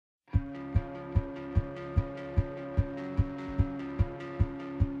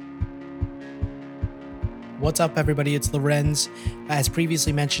What's up, everybody? It's Lorenz. As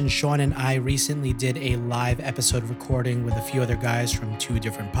previously mentioned, Sean and I recently did a live episode recording with a few other guys from two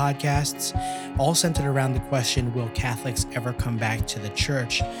different podcasts, all centered around the question, will Catholics ever come back to the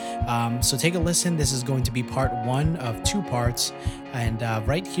church? So take a listen. This is going to be part one of two parts. And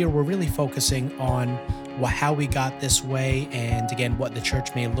right here, we're really focusing on how we got this way, and again, what the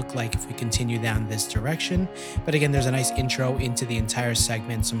church may look like if we continue down this direction. But again, there's a nice intro into the entire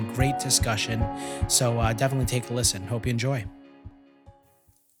segment, some great discussion. So definitely take a listen. Hope you enjoy.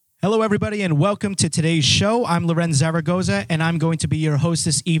 Hello, everybody, and welcome to today's show. I'm Lorenz Zaragoza, and I'm going to be your host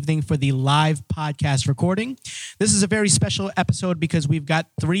this evening for the live podcast recording. This is a very special episode because we've got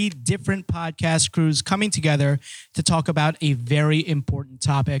three different podcast crews coming together to talk about a very important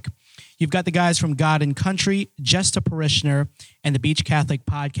topic. You've got the guys from God and Country, Just a Parishioner, and the Beach Catholic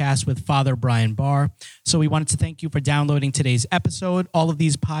Podcast with Father Brian Barr. So we wanted to thank you for downloading today's episode. All of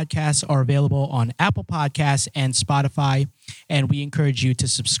these podcasts are available on Apple Podcasts and Spotify, and we encourage you to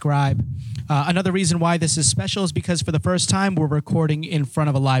subscribe. Another reason why this is special is because for the first time, we're recording in front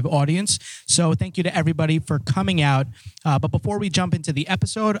of a live audience. So thank you to everybody for coming out. But before we jump into the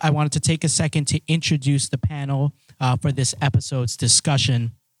episode, I wanted to take a second to introduce the panel for this episode's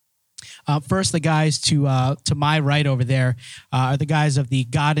discussion. First, the guys to my right over there are the guys of the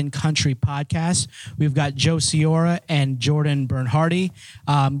God and Country podcast. We've got Joe Ciora and Jordan Bernhardi.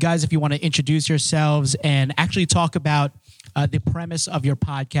 Guys, if you want to introduce yourselves and actually talk about the premise of your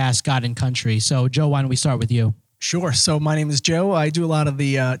podcast, God and Country. So, Joe, why don't we start with you? Sure. So my name is Joe. I do a lot of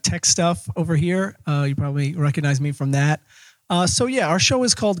the tech stuff over here. You probably recognize me from that. Our show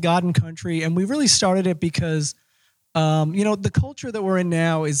is called God and Country, and we really started it because the culture that we're in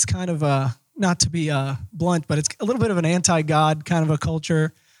now is kind of not to be blunt, but it's a little bit of an anti-God kind of a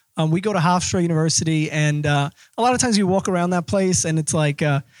culture. We go to Hofstra University, and a lot of times you walk around that place, and it's like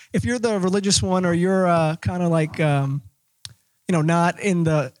if you're the religious one or you're kind of like not in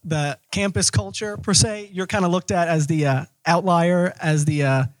the campus culture per se, you're kind of looked at as the outlier, as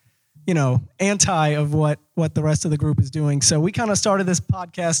the anti of what the rest of the group is doing. So we kind of started this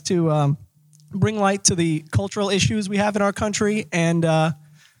podcast to bring light to the cultural issues we have in our country and give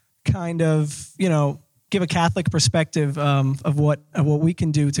a Catholic perspective of what we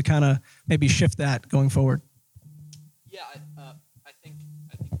can do to kind of maybe shift that going forward. Yeah,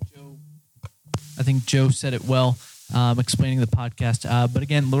 I think Joe said it well, explaining the podcast. But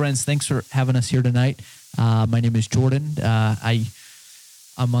again, Lorenz, thanks for having us here tonight. My name is Jordan.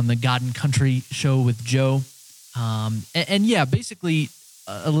 I'm on the God and Country show with Joe. Basically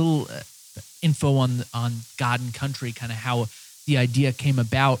a little info on God and Country, kind of how the idea came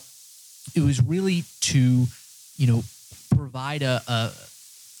about. It was really to, provide a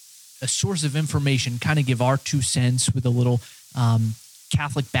source of information, kind of give our 2 cents with a little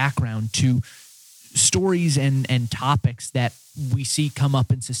Catholic background to stories and topics that we see come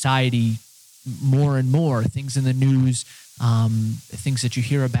up in society more and more, things in the news, things that you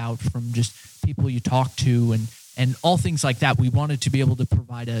hear about from just people you talk to and all things like that. We wanted to be able to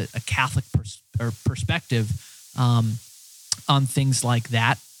provide a Catholic perspective on things like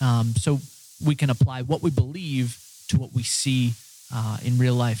that, so we can apply what we believe to what we see in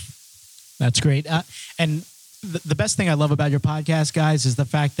real life. That's great. And the best thing I love about your podcast, guys, is the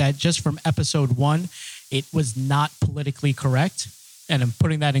fact that just from episode 1, it was not politically correct. And I'm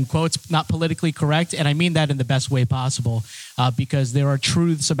putting that in quotes, not politically correct. And I mean that in the best way possible, because there are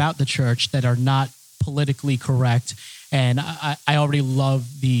truths about the church that are not politically correct. And I already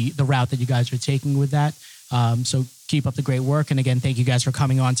love the route that you guys are taking with that. So keep up the great work. And again, thank you guys for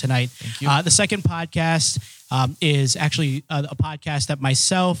coming on tonight. Thank you. The second podcast is actually a podcast that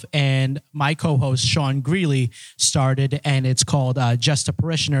myself and my co-host Sean Greeley started, and it's called Just a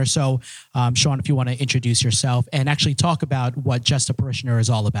Parishioner. So Sean, if you want to introduce yourself and actually talk about what Just a Parishioner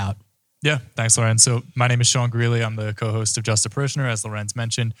is all about. Yeah, thanks, Lorenz. So my name is Sean Greeley. I'm the co-host of Just a Parishioner, as Lorenz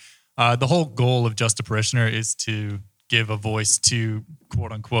mentioned. The whole goal of Just a Parishioner is to give a voice to,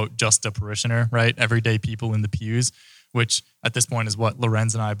 quote unquote, just a parishioner, right? Everyday people in the pews, which at this point is what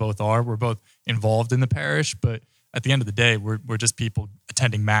Lorenz and I both are. We're both involved in the parish, but at the end of the day, we're just people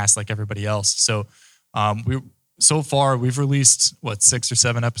attending mass like everybody else. So we've released 6 or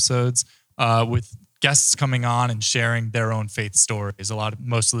 7 episodes with guests coming on and sharing their own faith stories.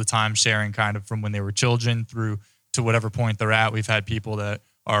 Most of the time sharing kind of from when they were children through to whatever point they're at. We've had people that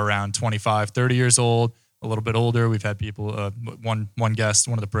are around 25, 30 years old, a little bit older. We've had people, one guest,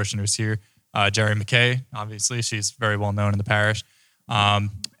 one of the parishioners here, Jerry McKay, obviously. She's very well known in the parish. And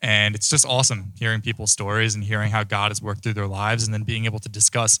it's just awesome hearing people's stories and hearing how God has worked through their lives and then being able to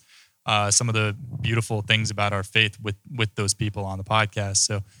discuss some of the beautiful things about our faith with those people on the podcast.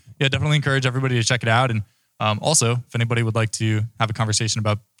 So yeah, definitely encourage everybody to check it out. And Also, if anybody would like to have a conversation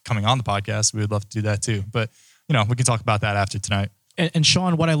about coming on the podcast, we would love to do that too. But, we can talk about that after tonight. And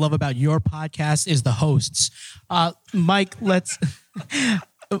Sean, what I love about your podcast is the hosts. Mike, I'm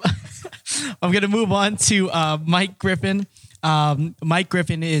going to move on to Mike Griffin. Mike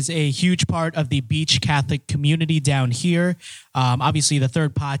Griffin is a huge part of the Beach Catholic community down here. Obviously, the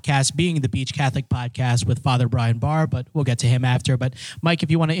third podcast being the Beach Catholic podcast with Father Brian Barr, but we'll get to him after. But Mike, if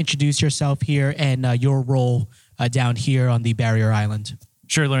you want to introduce yourself here and your role down here on the Barrier Island.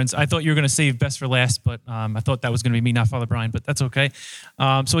 Sure, Lawrence. I thought you were going to save best for last, but I thought that was going to be me, not Father Brian, but that's okay.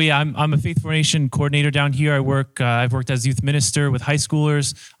 I'm a faith formation coordinator down here. I've worked as youth minister with high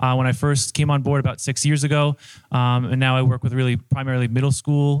schoolers when I first came on board about 6 years ago. And now I work with really primarily middle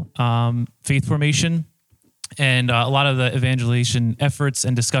school faith formation. And a lot of the evangelization efforts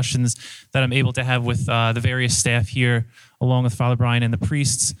and discussions that I'm able to have with the various staff here, along with Father Brian and the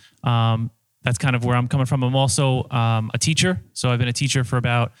priests, that's kind of where I'm coming from. I'm also a teacher. So I've been a teacher for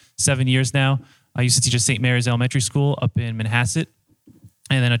about 7 years now. I used to teach at St. Mary's Elementary School up in Manhasset,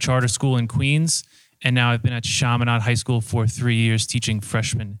 and then a charter school in Queens. And now I've been at Chaminade High School for 3 years teaching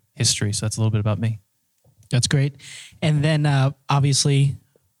freshman history. So that's a little bit about me. That's great. And then obviously,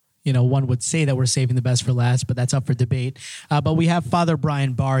 one would say that we're saving the best for last, but that's up for debate. But we have Father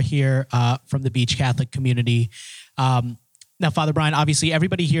Brian Barr here from the Beach Catholic community. Now, Father Brian, obviously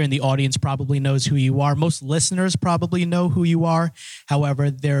everybody here in the audience probably knows who you are. Most listeners probably know who you are. However,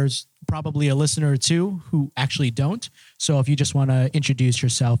 there's probably a listener or two who actually don't. So if you just want to introduce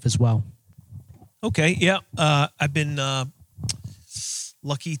yourself as well. Okay, yeah. I've been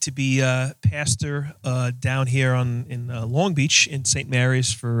lucky to be pastor down here in Long Beach in St.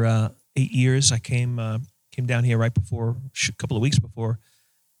 Mary's for 8 years. I came down here right before, a couple of weeks before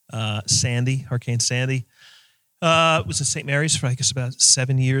Hurricane Sandy. Was in St. Mary's for, I guess, about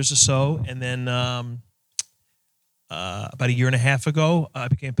 7 years or so. And then about a year and a half ago, I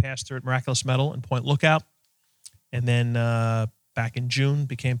became pastor at Miraculous Meadow in Point Lookout. And then back in June,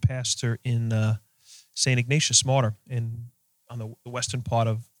 became pastor in St. Ignatius Martyr on the western part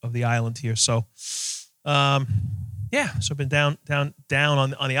of the island here. So, so I've been down on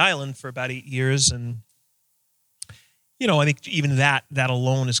the island for about 8 years. And, I think even that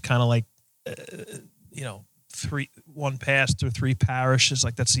alone is kind of like, one pastor, 3 parishes,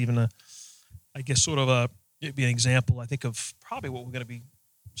 like that's even it'd be an example, I think, of probably what we're going to be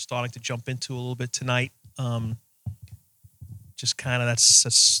starting to jump into a little bit tonight. Just kind of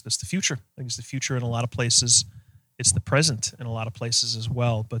that's the future. I think it's the future in a lot of places. It's the present in a lot of places as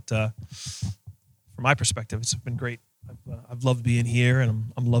well. But from my perspective, it's been great. I've loved being here,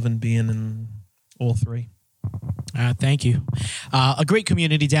 and I'm loving being in all 3. Thank you. A great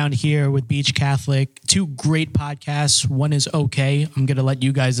community down here with Beach Catholic. 2 great podcasts. One is okay. I'm going to let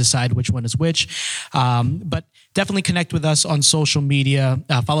you guys decide which one is which. But definitely connect with us on social media.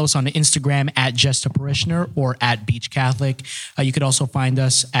 Follow us on Instagram at Just a Parishioner or at Beach Catholic. You could also find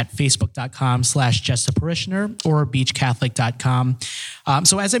us at facebook.com/justaparishioner or beachcatholic.com.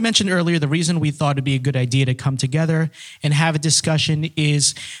 So as I mentioned earlier, the reason we thought it'd be a good idea to come together and have a discussion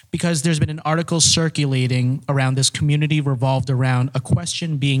is because there's been an article circulating around this community revolved around a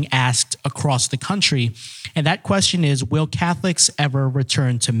question being asked across the country. And that question is, will Catholics ever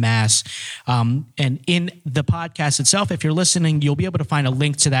return to Mass? And in the podcast itself, if you're listening, you'll be able to find a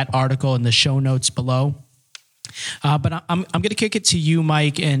link to that article in the show notes below. But I'm going to kick it to you,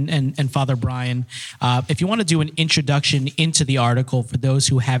 Mike, and Father Brian. If you want to do an introduction into the article for those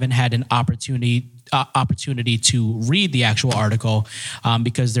who haven't had an opportunity to read the actual article,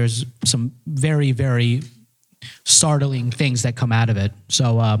 because there's some very, very startling things that come out of it.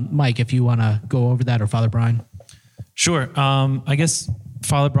 So, Mike, if you want to go over that, or Father Brian. Sure. I guess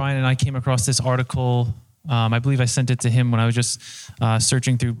Father Brian and I came across this article. I believe I sent it to him when I was just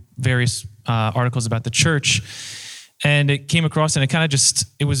searching through various articles about the church, and it came across, and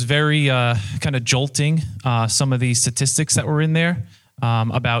it was very kind of jolting, some of the statistics that were in there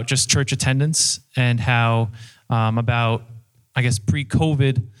about just church attendance and how about, I guess,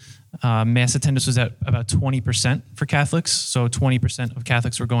 pre-COVID, Mass attendance was at about 20% for Catholics. So 20% of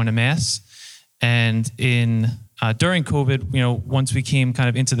Catholics were going to Mass. And during COVID, once we came kind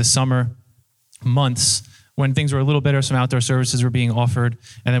of into the summer months, when things were a little better, some outdoor services were being offered.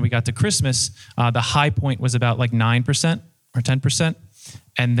 And then we got to Christmas, the high point was about like 9% or 10%.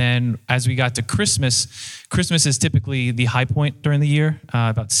 And then as we got to Christmas is typically the high point during the year.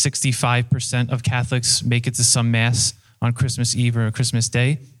 About 65% of Catholics make it to some Mass on Christmas Eve or Christmas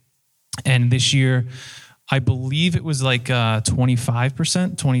Day. And this year, I believe it was like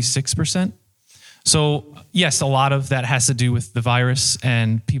 25%, 26%. So yes, a lot of that has to do with the virus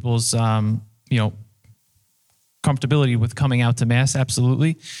and people's, comfortability with coming out to mass,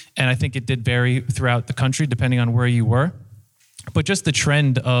 absolutely. And I think it did vary throughout the country depending on where you were. But just the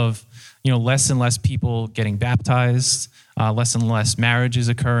trend of, less and less people getting baptized, less and less marriages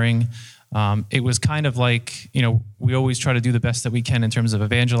occurring. It was kind of like, we always try to do the best that we can in terms of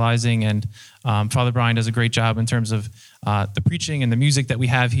evangelizing, and Father Brian does a great job in terms of the preaching and the music that we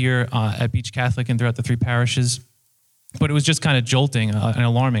have here at Beach Catholic and throughout the 3 parishes. But it was just kind of jolting and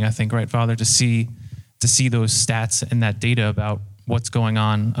alarming, I think, right, Father, to see those stats and that data about what's going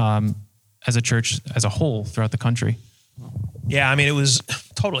on as a church as a whole throughout the country. Yeah, I mean, it was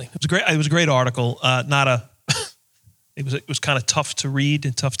great. It was a great article. It was kind of tough to read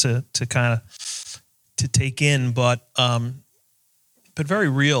and tough to kind of to take in, but very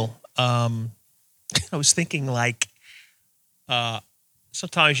real. I was thinking like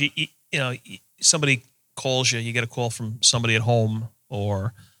sometimes somebody calls you, you get a call from somebody at home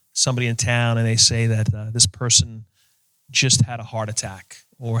or somebody in town, and they say that this person just had a heart attack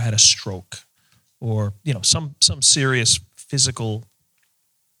or had a stroke or some serious physical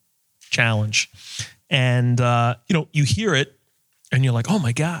challenge, and you hear it and you're like, oh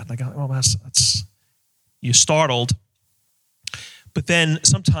my God, like, well, that's you're startled. But then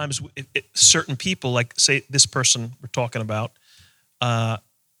sometimes certain people, like say this person we're talking about,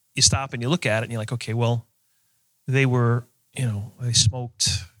 you stop and you look at it and you're like, okay, well, they were, they smoked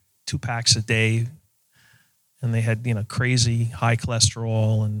 2 packs a day and they had, crazy high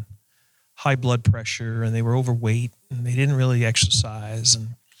cholesterol and high blood pressure, and they were overweight and they didn't really exercise. And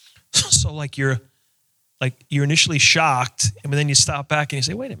so like you're initially shocked, and then you stop back and you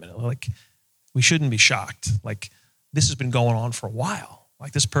say, wait a minute, like we shouldn't be shocked. Like this has been going on for a while.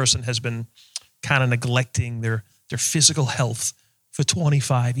 Like this person has been kind of neglecting their physical health for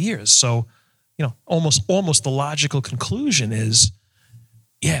 25 years. So, almost the logical conclusion is,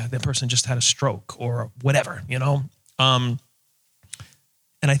 yeah, that person just had a stroke or whatever,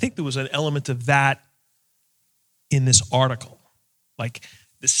 And I think there was an element of that in this article. Like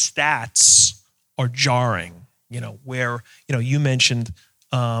the stats are jarring, where, you mentioned,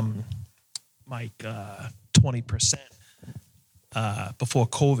 Mike, 20% before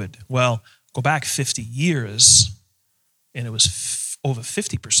COVID. Well, go back 50 years and it was over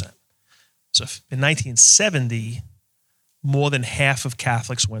 50%. So in 1970, more than half of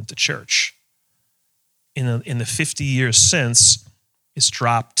Catholics went to church. In the 50 years since, it's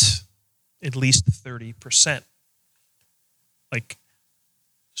dropped at least 30%.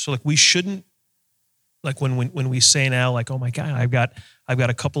 So we shouldn't, like when we say now, like, oh my God, I've got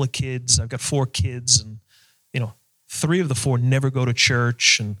a couple of kids, I've got 4 kids, and 3 of the 4 never go to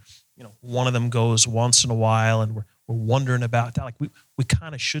church, and one of them goes once in a while, and we're wondering about that. Like we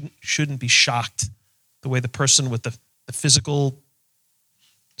kind of shouldn't be shocked the way the person with the physical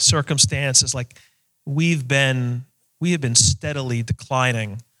circumstances, like we have been steadily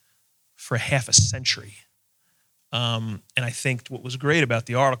declining for half a century. And I think what was great about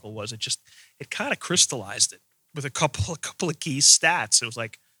the article was it kind of crystallized it with a couple of key stats. It was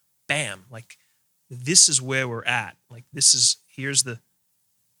like, bam, like this is where we're at. Like here's the,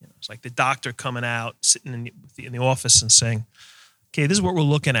 it's like the doctor coming out, sitting in the office and saying, okay, this is what we're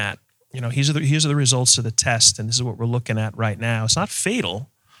looking at. Here's are the results of the test, and this is what we're looking at right now. It's not fatal,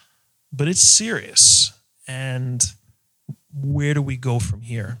 but it's serious. And where do we go from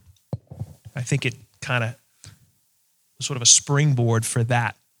here? I think it kind of was sort of a springboard for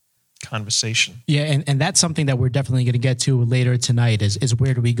that conversation. Yeah, and that's something that we're definitely going to get to later tonight is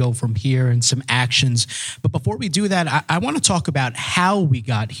where do we go from here and some actions. But before we do that, I want to talk about how we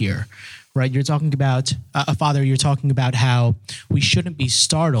got here, right? You're talking about, Father, you're talking about how we shouldn't be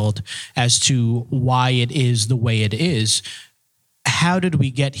startled as to why it is the way it is. How did we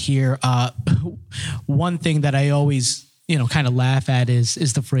get here? One thing that I always kind of laugh at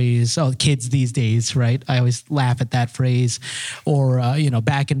is the phrase, oh, kids these days, right? I always laugh at that phrase. Or,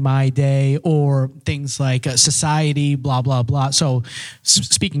 back in my day, or things like society, blah, blah, blah. So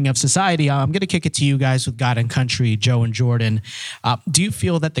speaking of society, I'm going to kick it to you guys with God and Country, Joe and Jordan. Do you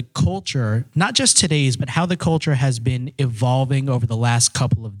feel that the culture, not just today's, but how the culture has been evolving over the last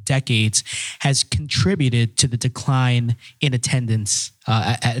couple of decades has contributed to the decline in attendance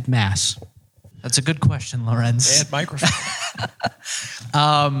at Mass? That's a good question, Lorenz. Bad microphone.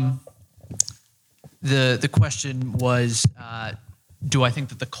 The question was, do I think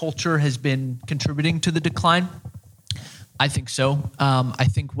that the culture has been contributing to the decline? I think so. I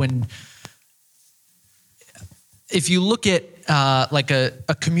think if you look at like a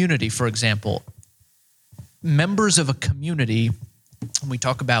community, for example, members of a community, when we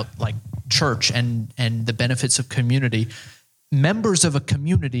talk about like church and the benefits of community, members of a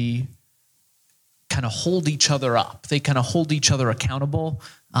community kind of hold each other up. They kind of hold each other accountable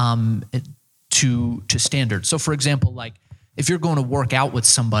to standards. So, for example, like if you're going to work out with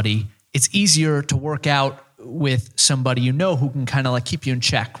somebody, it's easier to work out with somebody you know who can kind of like keep you in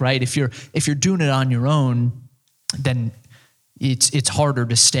check, right? If you're doing it on your own, then it's harder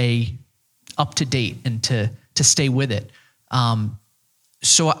to stay up to date and to stay with it.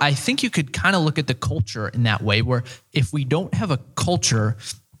 So I think you could kind of look at the culture in that way, where if we don't have a culture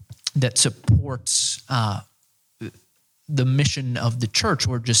that supports the mission of the church,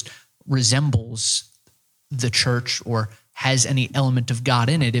 or just resembles the church, or has any element of God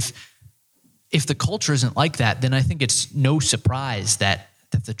in it, if the culture isn't like that, then I think it's no surprise that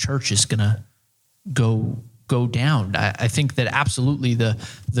the church is gonna go down. I think that absolutely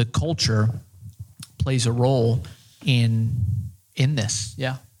the culture plays a role in this.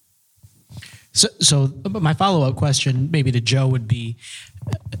 Yeah. So my follow-up question maybe to Joe would be,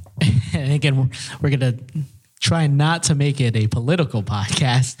 and again, we're going to try not to make it a political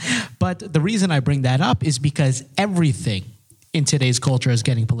podcast, but the reason I bring that up is because everything in today's culture is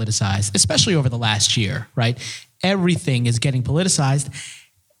getting politicized, especially over the last year, right? Everything is getting politicized.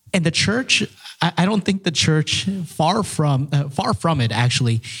 And the church, I don't think the church, far from it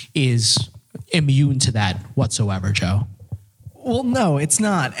actually, is immune to that whatsoever, Joe. Well, no, it's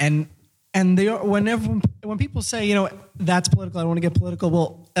not. And they are, when people say, that's political, I don't want to get political,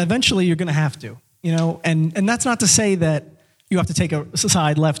 well, eventually you're going to have to, and that's not to say that you have to take a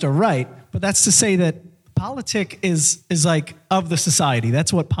side left or right, but that's to say that politic is like of the society.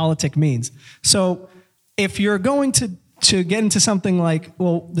 That's what politic means. So if you're going to get into something like,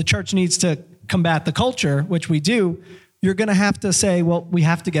 well, the church needs to combat the culture, which we do, you're going to have to say, well, we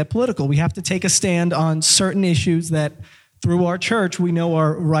have to get political. We have to take a stand on certain issues that through our church we know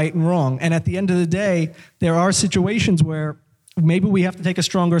are right and wrong. And at the end of the day, there are situations where maybe we have to take a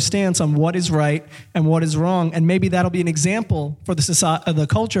stronger stance on what is right and what is wrong. And maybe that'll be an example for the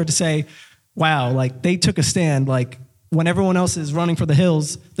culture to say, wow, like they took a stand. Like when everyone else is running for the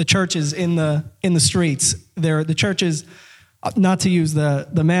hills, the church is in the streets. The church is, not to use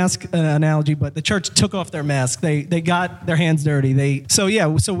the mask analogy, but the church took off their mask. They got their hands dirty. So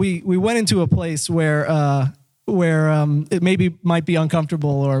we went into a place where it maybe might be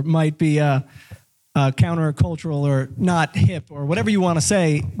uncomfortable, or might be countercultural, or not hip, or whatever you want to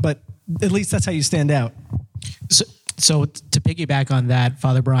say, but at least that's how you stand out. So to piggyback on that,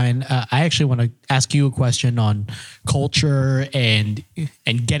 Father Brian, I actually want to ask you a question on culture and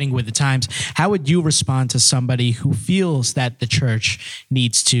getting with the times. How would you respond to somebody who feels that the church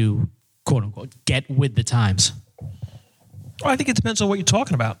needs to, quote unquote, get with the times? Well, I think it depends on what you're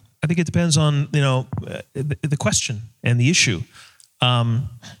talking about. I think it depends on the question and the issue.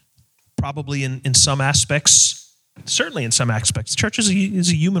 Probably in some aspects, certainly in some aspects, church is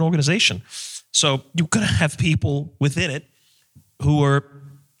a human organization. So you're going to have people within it who are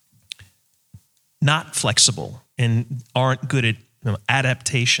not flexible and aren't good at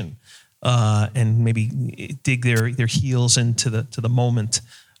adaptation, and maybe dig their heels into the moment.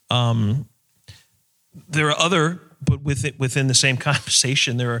 There are other, but within the same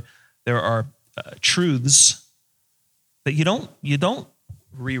conversation, there are truths that you don't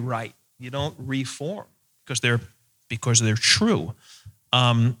rewrite, you don't reform because they're true.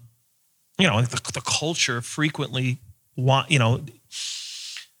 The culture frequently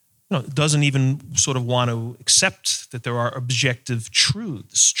doesn't even sort of want to accept that there are objective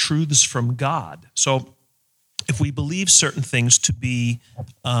truths from God. So if we believe certain things to be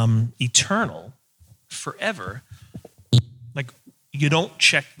eternal forever, like you don't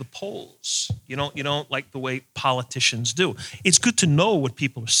check the polls. You don't like the way politicians do. It's good to know what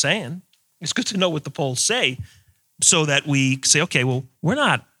people are saying. It's good to know what the polls say so that we say, okay, well,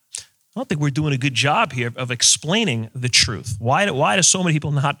 I don't think we're doing a good job here of explaining the truth. Why do so many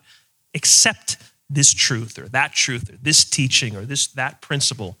people not accept this truth or this teaching or that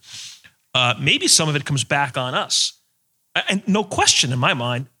principle? Maybe some of it comes back on us. And no question in my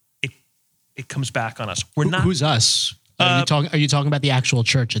mind, it comes back on us. Who's us? Are you talking about the actual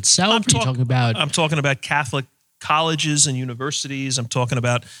church itself? I'm talking about Catholic colleges and universities. I'm talking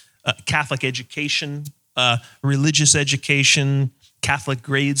about Catholic education, religious education, Catholic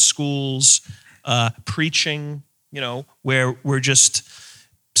grade schools, preaching, where we're just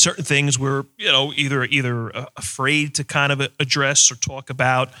certain things we're, either afraid to kind of address or talk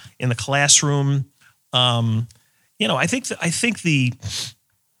about in the classroom. I think the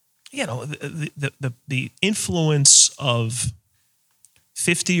influence of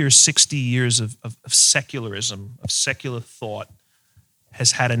 50 or 60 years of secularism, of secular thought,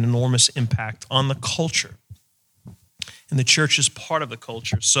 has had an enormous impact on the culture. And the church is part of the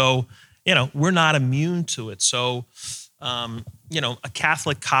culture. So we're not immune to it. So, a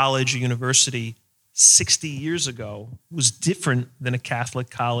Catholic college or university 60 years ago was different than a Catholic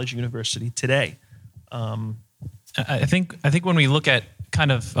college or university today. I think when we look at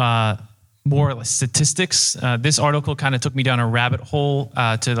kind of more like statistics, this article kind of took me down a rabbit hole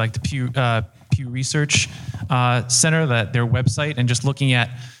to like the Pew Research Center, their website, and just looking at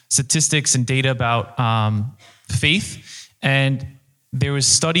statistics and data about faith. And there was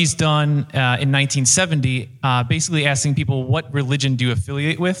studies done in 1970, basically asking people, what religion do you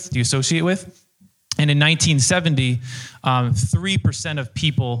affiliate with, do you associate with? And in 1970, 3% of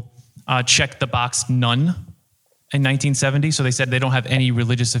people checked the box none in 1970. So they said they don't have any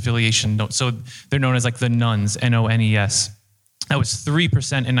religious affiliation. So they're known as like the nuns, N-O-N-E-S. That was 3%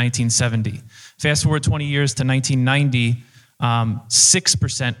 in 1970. Fast forward 20 years to 1990,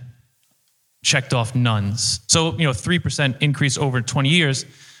 6% checked off nuns. So, 3% increase over 20 years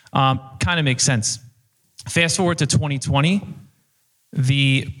kind of makes sense. Fast forward to 2020,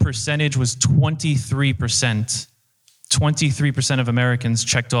 the percentage was 23%. 23% of Americans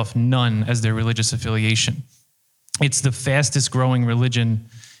checked off none as their religious affiliation. It's the fastest growing religion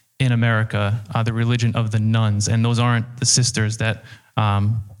in America, the religion of the nuns. And those aren't the sisters that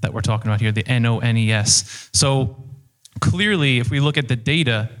we're talking about here, the N-O-N-E-S. So clearly, if we look at the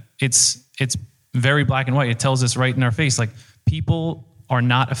data, it's very black and white. It tells us right in our face, like people are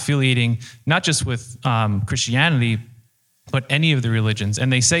not affiliating, not just with Christianity, but any of the religions.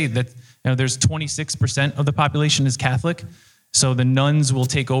 And they say that there's 26% of the population is Catholic. So the nuns will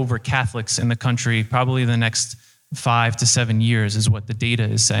take over Catholics in the country probably the next 5 to 7 years is what the data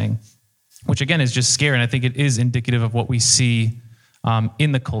is saying, which again is just scary. And I think it is indicative of what we see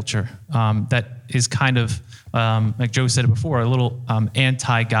in the culture that is kind of, like Joe said it before, a little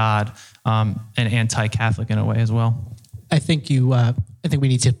anti-God and anti-Catholic in a way as well. I think we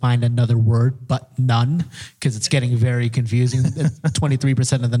need to find another word, but none, because it's getting very confusing.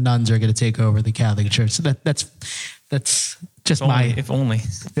 23% of the nuns are going to take over the Catholic Church. So that's just if only.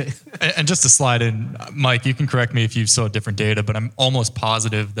 And just to slide in, Mike, you can correct me if you saw different data, but I'm almost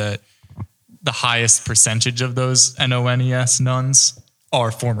positive that the highest percentage of those NONES nuns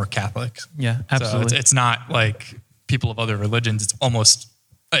are former Catholics. Yeah, absolutely. So it's not like people of other religions.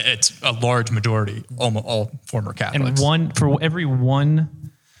 It's a large majority, almost all former Catholics. And for every one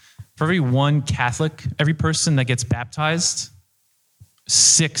Catholic, every person that gets baptized,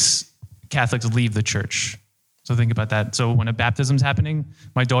 6 Catholics leave the church. So think about that. So when a baptism's happening,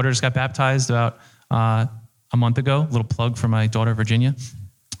 my daughter just got baptized about a month ago. A little plug for my daughter, Virginia.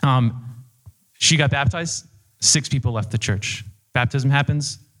 She got baptized, 6 people left the church. Baptism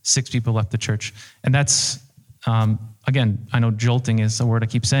happens, 6 people left the church. And that's, again, I know jolting is a word I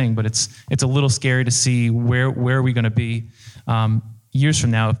keep saying, but it's a little scary to see where are we going to be years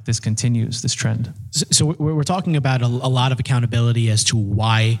from now if this continues, this trend. So we're talking about a lot of accountability as to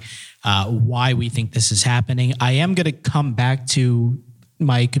why we think this is happening. I am going to come back to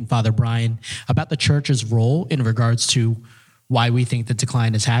Mike and Father Brian about the church's role in regards to why we think the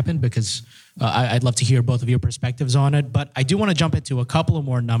decline has happened, because I'd love to hear both of your perspectives on it. But I do want to jump into a couple of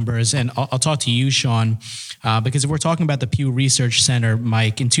more numbers, and I'll talk to you, Sean, because if we're talking about the Pew Research Center,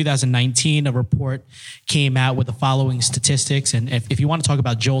 Mike, in 2019, a report came out with the following statistics. And if you want to talk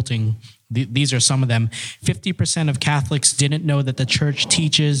about jolting, these are some of them. 50% of Catholics didn't know that the church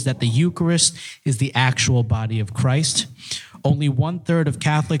teaches that the Eucharist is the actual body of Christ. Only 1/3 of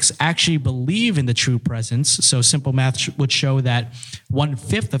Catholics actually believe in the true presence. So simple math would show that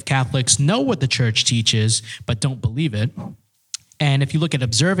 1/5 of Catholics know what the church teaches, but don't believe it. And if you look at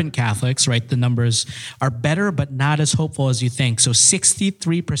observant Catholics, right, the numbers are better, but not as hopeful as you think. So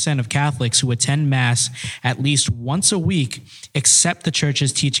 63% of Catholics who attend Mass at least once a week accept the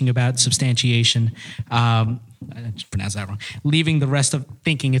church's teaching about substantiation. I just pronounced that wrong. Leaving the rest of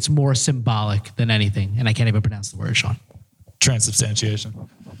thinking it's more symbolic than anything. And I can't even pronounce the word, Sean. Transubstantiation.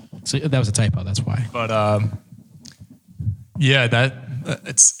 So that was a typo, that's why. But that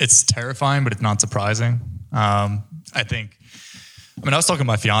it's terrifying, but it's not surprising. I was talking to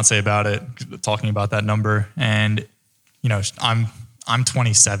my fiance about it, talking about that number, and I'm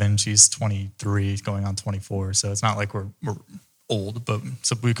 27, she's 23, going on 24, so it's not like we're old, but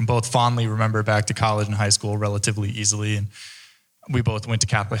so we can both fondly remember back to college and high school relatively easily, and we both went to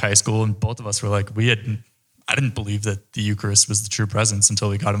Catholic high school, and both of us were like, I didn't believe that the Eucharist was the true presence until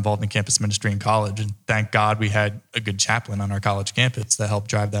we got involved in campus ministry in college. And thank God we had a good chaplain on our college campus that helped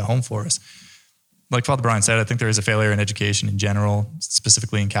drive that home for us. Like Father Brian said, I think there is a failure in education in general,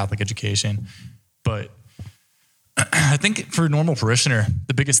 specifically in Catholic education. But I think for a normal parishioner,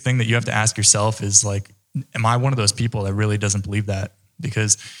 the biggest thing that you have to ask yourself is like, am I one of those people that really doesn't believe that?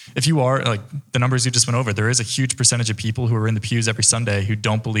 Because if you are, like the numbers you just went over, there is a huge percentage of people who are in the pews every Sunday who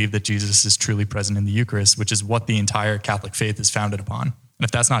don't believe that Jesus is truly present in the Eucharist, which is what the entire Catholic faith is founded upon. And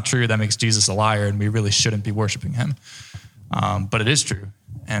if that's not true, that makes Jesus a liar, and we really shouldn't be worshiping him. But it is true.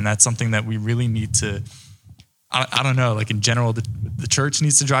 And that's something that we really need to, I don't know, like in general, the church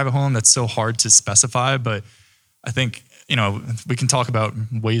needs to drive it home. That's so hard to specify, but I think, we can talk about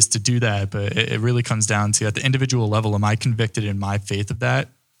ways to do that, but it really comes down to, at the individual level, am I convicted in my faith of that?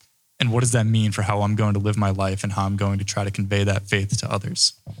 And what does that mean for how I'm going to live my life and how I'm going to try to convey that faith to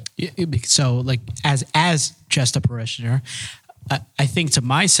others? So like as just a parishioner, I think to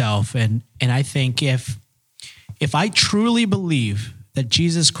myself, and I think if I truly believe that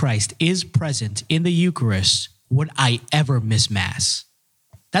Jesus Christ is present in the Eucharist, would I ever miss Mass?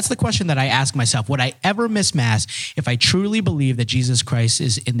 That's the question that I ask myself. Would I ever miss Mass if I truly believe that Jesus Christ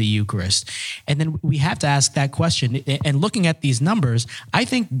is in the Eucharist? And then we have to ask that question. And looking at these numbers, I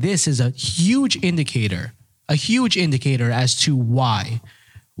think this is a huge indicator as to why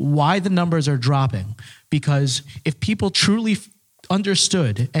the numbers are dropping. Because if people truly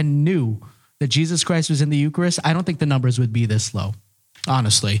understood and knew that Jesus Christ was in the Eucharist, I don't think the numbers would be this low,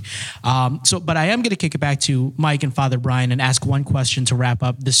 honestly. But I am going to kick it back to Mike and Father Brian and ask one question to wrap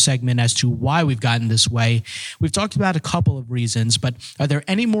up this segment as to why we've gotten this way. We've talked about a couple of reasons, but are there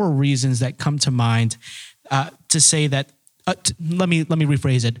any more reasons that come to mind to say that? Let me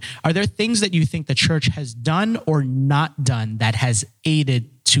rephrase it. Are there things that you think the church has done or not done that has aided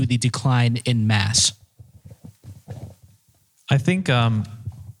to the decline in Mass? I think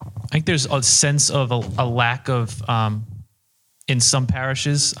there's a sense of a lack of, in some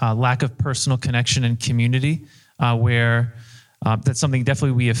parishes, lack of personal connection and community, where that's something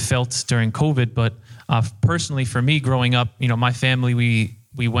definitely we have felt during COVID. But personally, for me, growing up, my family,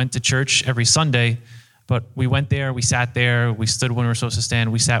 we went to church every Sunday, but we went there, we sat there, we stood when we were supposed to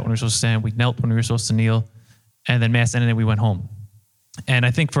stand, we sat when we were supposed to stand, we knelt when we were supposed to kneel, and then Mass ended and we went home. And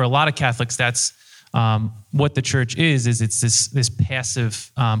I think for a lot of Catholics, that's what the church is it's this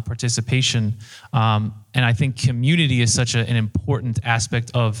passive participation. And I think community is such an important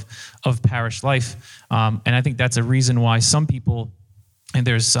aspect of parish life. And I think that's a reason why some people, and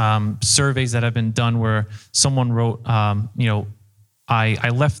there's surveys that have been done where someone wrote, I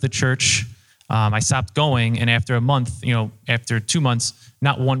left the church, I stopped going, and after a month, after 2 months,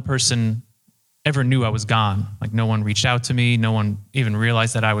 not one person ever knew I was gone. Like no one reached out to me, no one even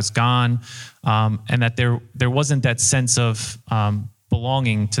realized that I was gone, and that there wasn't that sense of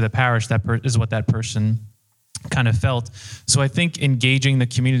belonging to the parish. That is what that person kind of felt. So I think engaging the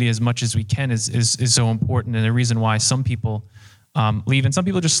community as much as we can is so important, and the reason why some people leave, and some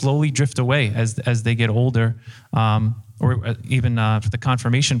people just slowly drift away as they get older. Or even for the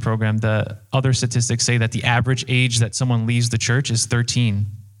confirmation program, the other statistics say that the average age that someone leaves the church is 13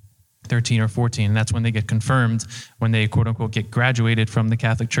 or 14. And that's when they get confirmed, when they quote unquote get graduated from the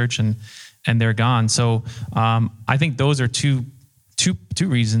Catholic Church and they're gone. So I think those are two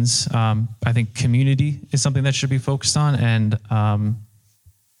reasons. I think community is something that should be focused on, and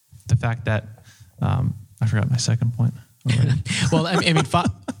the fact that I forgot my second point. Well, I mean,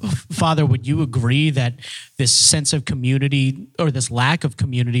 Father, would you agree that this sense of community or this lack of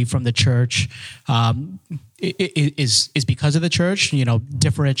community from the church is because of the church,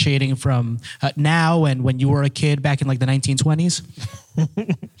 differentiating from now and when you were a kid back in like the 1920s?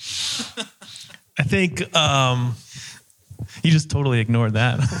 I think you just totally ignored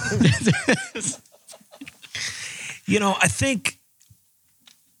that. I think,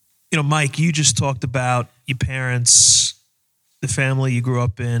 Mike, you just talked about your parents, the family you grew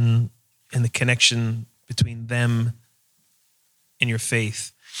up in, and the connection between them and your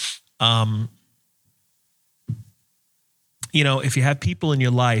faith. If you have people in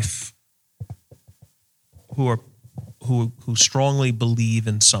your life who strongly believe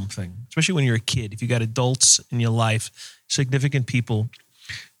in something, especially when you're a kid, if you got adults in your life, significant people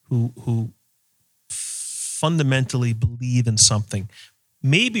who fundamentally believe in something,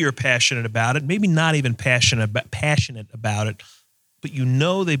 maybe you're passionate about it, maybe not even passionate about it, but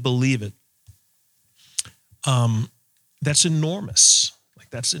they believe it. That's enormous.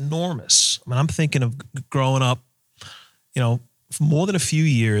 That's enormous. I mean, I'm thinking of growing up, for more than a few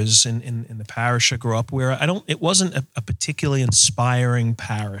years in the parish I grew up, where it wasn't a particularly inspiring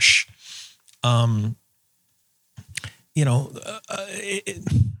parish. More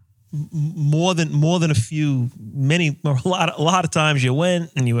than a few, a lot of times you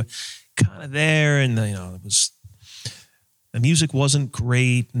went and you were kind of there, and it was, the music wasn't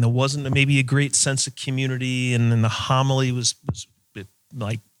great, and there wasn't maybe a great sense of community, and then the homily was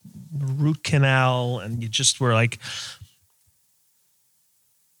like root canal, and you just were like,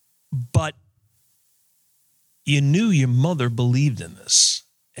 But you knew your mother believed in this,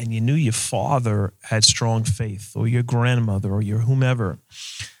 and you knew your father had strong faith, or your grandmother, or your whomever.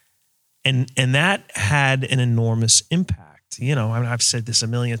 And that had an enormous impact. You know, I mean, I've said this a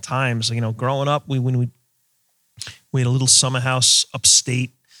million times. You know, growing up, we had a little summer house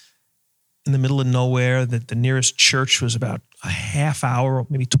upstate in the middle of nowhere. That the nearest church was about a half hour,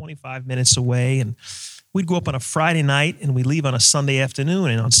 maybe 25 minutes away. And we'd go up on a Friday night and we'd leave on a Sunday afternoon.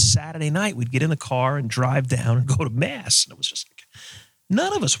 And on Saturday night, we'd get in the car and drive down and go to mass. And it was just like,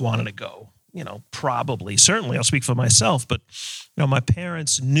 none of us wanted to go, you know, probably. Certainly, I'll speak for myself. But, you know, my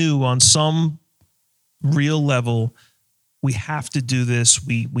parents knew on some real level, we have to do this.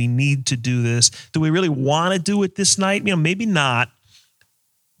 We need to do this. Do we really want to do it this night? You know, maybe not.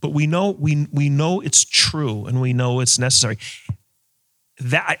 But we know it's true, and we know it's necessary.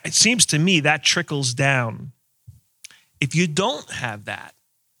 That, it seems to me, that trickles down. If you don't have that,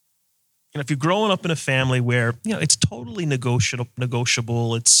 you know, if you're growing up in a family where, you know, it's totally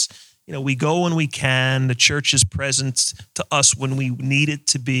negotiable. It's, you know, we go when we can. The church is present to us when we need it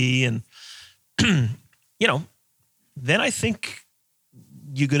to be, and you know, then I think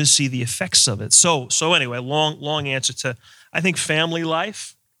you're going to see the effects of it. So anyway, long answer to, I think family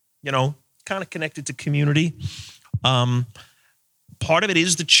life, you know, kind of connected to community. Part of it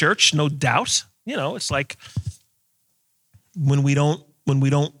is the church, no doubt. You know, it's like when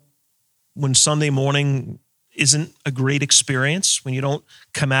Sunday morning isn't a great experience, when you don't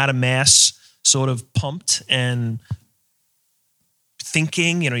come out of mass sort of pumped and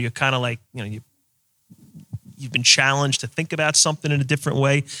thinking, you know, you're kind of like, you know, you've been challenged to think about something in a different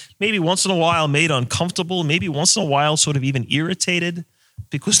way. Maybe once in a while made uncomfortable, maybe once in a while sort of even irritated,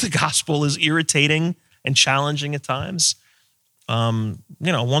 because the gospel is irritating and challenging at times. You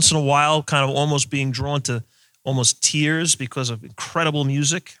know, once in a while kind of almost being drawn to almost tears because of incredible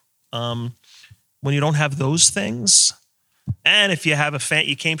music. When you don't have those things, and if you have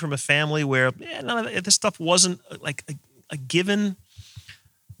you came from a family where none of this stuff wasn't like a given,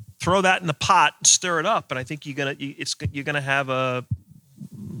 throw that in the pot and stir it up, and I think you're gonna have a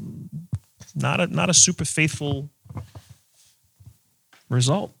not a super faithful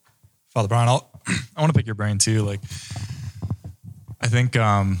result. Father Brian, I want to pick your brain too. Like, I think,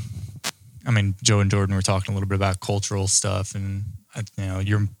 I mean, Joe and Jordan were talking a little bit about cultural stuff, and you know,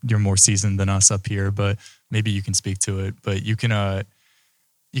 you're more seasoned than us up here, but maybe you can speak to it. But you can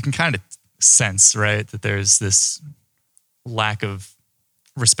kind of sense, right, that there's this lack of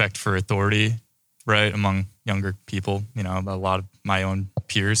respect for authority, right, among younger people. You know, a lot of my own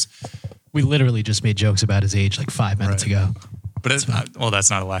peers. We literally just made jokes about his age like 5 minutes ago. But it's not, well, that's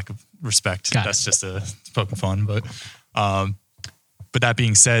not a lack of respect. That's just a poking fun. But that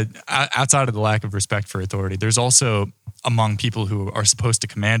being said, outside of the lack of respect for authority, there's also among people who are supposed to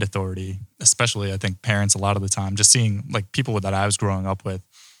command authority, especially I think parents a lot of the time, just seeing like people that I was growing up with,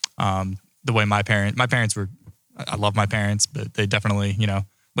 the way my parents were, I love my parents, but they definitely, you know,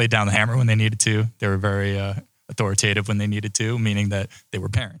 laid down the hammer when they needed to. They were very authoritative when they needed to, meaning that they were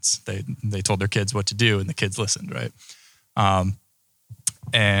parents. They told their kids what to do and the kids listened, right?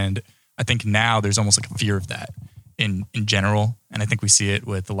 And I think now there's almost like a fear of that in general. And I think we see it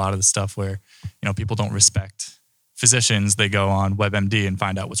with a lot of the stuff where, you know, people don't respect physicians. They go on WebMD and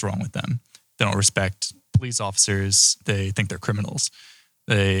find out what's wrong with them. They don't respect police officers. They think they're criminals.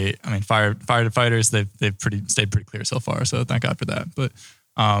 Firefighters, they've stayed pretty clear so far. So thank God for that. But,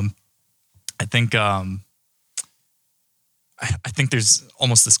 I think there's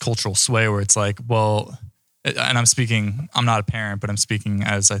almost this cultural sway where it's like, well, and I'm not a parent, but I'm speaking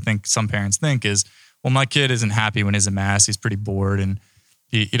as I think some parents think is, well, my kid isn't happy when he's in mass. He's pretty bored and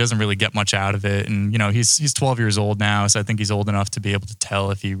he doesn't really get much out of it. And, you know, he's 12 years old now. So I think he's old enough to be able to tell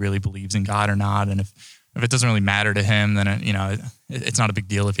if he really believes in God or not. And if it doesn't really matter to him, then, it's not a big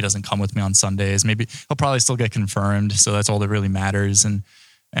deal if he doesn't come with me on Sundays. Maybe he'll probably still get confirmed. So that's all that really matters. And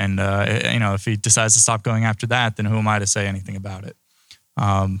if he decides to stop going after that, then who am I to say anything about it?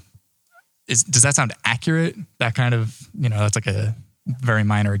 Does that sound accurate? That kind of, that's like a very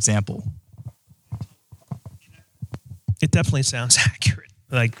minor example. It definitely sounds accurate,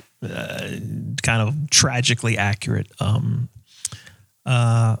 like kind of tragically accurate.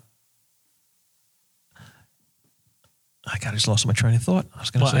 I just lost my train of thought. I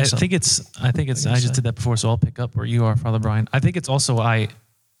was going to say something. I think it's. I just did that before, so I'll pick up where you are, Father Brian. I think it's also I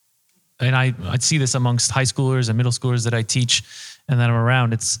see this amongst high schoolers and middle schoolers that I teach and that I'm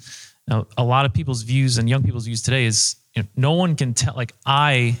around. It's a lot of people's views and young people's views today is no one can tell.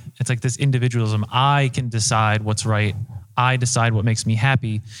 It's like this individualism. I can decide what's right. I decide what makes me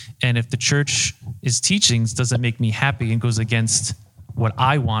happy. And if the church's teachings doesn't make me happy and goes against what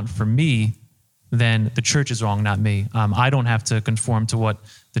I want for me, then the church is wrong, not me. I don't have to conform to what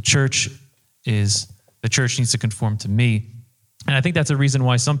the church is. The church needs to conform to me. And I think that's a reason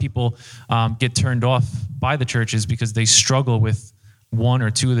why some people get turned off by the church, is because they struggle with one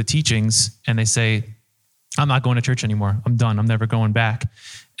or two of the teachings and they say, I'm not going to church anymore. I'm done. I'm never going back.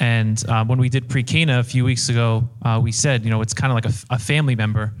 And when we did Pre-Cana a few weeks ago, we said, it's kind of like a family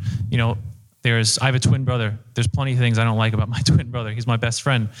member. I have a twin brother. There's plenty of things I don't like about my twin brother. He's my best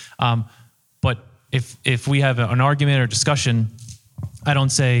friend. But if we have an argument or discussion, I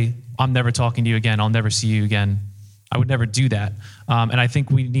don't say, I'm never talking to you again. I'll never see you again. I would never do that. And I think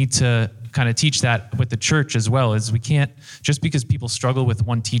we need to kind of teach that with the church as well, is we can't, just because people struggle with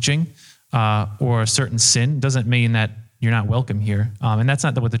one teaching or a certain sin, doesn't mean that you're not welcome here. And that's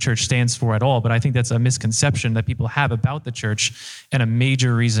not what the church stands for at all. But I think that's a misconception that people have about the church, and a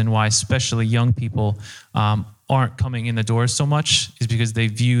major reason why especially young people aren't coming in the doors so much is because they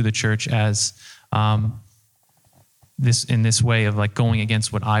view the church as this way of like going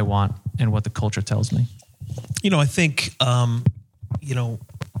against what I want and what the culture tells me. I think, kind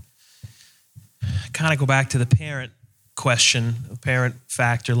of go back to the parent question, the parent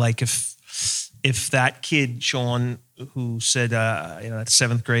factor. Like if that kid, Sean, who said, that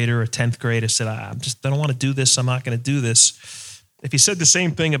 7th grader or 10th grader said, I don't want to do this. I'm not going to do this. If he said the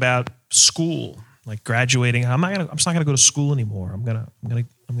same thing about school, like graduating, I'm just not going to go to school anymore.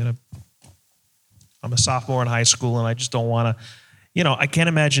 I'm a sophomore in high school and I just don't want to, I can't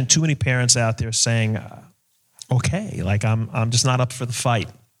imagine too many parents out there saying, okay, like I'm just not up for the fight.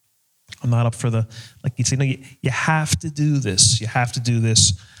 I'm not up for like you say, no, you have to do this. You have to do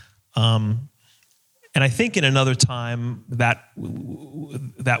this. And I think in another time that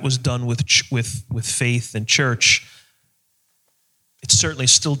was done with faith and church. It's certainly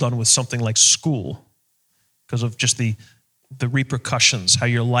still done with something like school, because of just the repercussions, how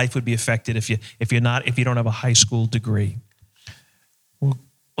your life would be affected if you don't have a high school degree. Well,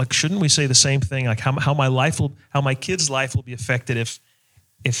 like, shouldn't we say the same thing? Like how my kid's life will be affected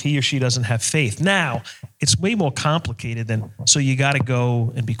if he or she doesn't have faith. Now, it's way more complicated than, so you got to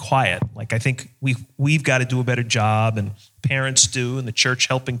go and be quiet. Like, I think we've got to do a better job, and parents do, and the church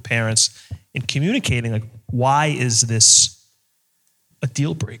helping parents in communicating, like, why is this a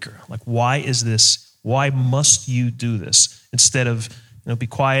deal breaker? Like, why must you do this? Instead of, be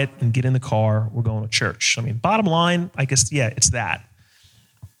quiet and get in the car, we're going to church. I mean, bottom line, I guess, yeah, it's that.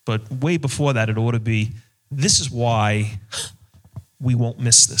 But way before that, it ought to be, this is why we won't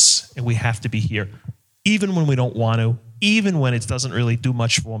miss this, and we have to be here, even when we don't want to, even when it doesn't really do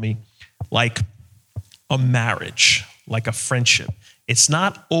much for me, like a marriage, like a friendship. It's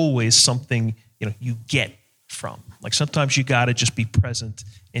not always something you get from. Like, sometimes you got to just be present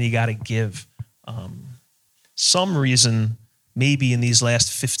and you got to give. Some reason, maybe in these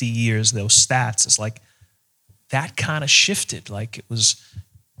last 50 years, those stats, it's like that kind of shifted. Like, it was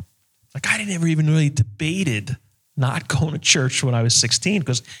like I never even really debated not going to church when I was 16,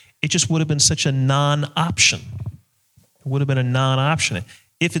 because it just would have been such a non-option. It would have been a non-option.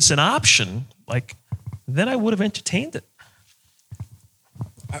 If it's an option, like, then I would have entertained it.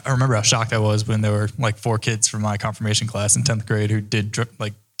 I remember how shocked I was when there were like 4 kids from my confirmation class in 10th grade who didn't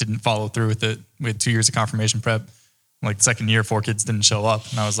follow through with it. We had 2 years of confirmation prep. Like, second year, 4 kids didn't show up,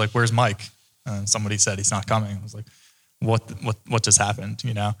 and I was like, "Where's Mike?" And somebody said he's not coming. I was like, "What just happened?"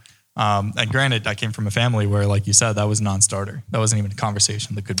 And granted, I came from a family where, like you said, that was a non-starter. That wasn't even a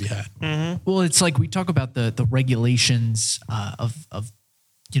conversation that could be had. Mm-hmm. Well, it's like we talk about the regulations of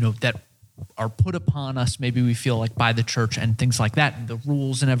that are put upon us. Maybe we feel like by the church and things like that, and the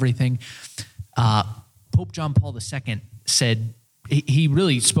rules and everything. Pope John Paul II said, he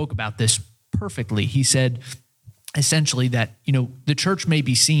really spoke about this perfectly. He said essentially that the church may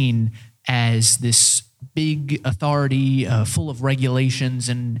be seen as this big authority full of regulations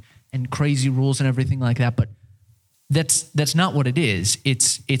and crazy rules and everything like that, but that's not what it is.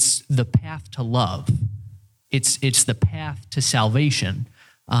 It's the path to love. It's the path to salvation.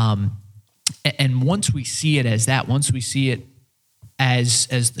 And once we see it as that, once we see it as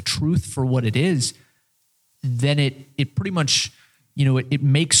the truth for what it is, then it pretty much, it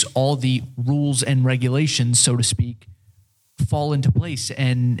makes all the rules and regulations, so to speak, fall into place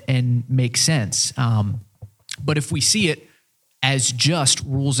and make sense. But if we see it as just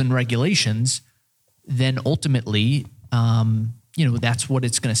rules and regulations, then ultimately, that's what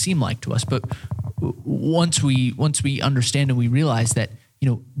it's going to seem like to us. But once we understand and we realize that,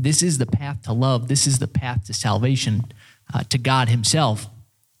 this is the path to love, this is the path to salvation, to God Himself,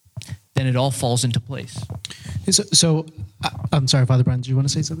 then it all falls into place. So I'm sorry, Father Brian, do you want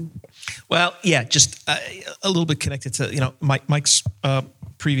to say something? Well, yeah, just a little bit connected to Mike's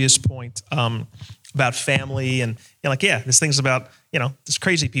previous point about family and there's things about there's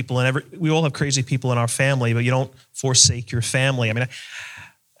crazy people and we all have crazy people in our family, but you don't forsake your family. I mean,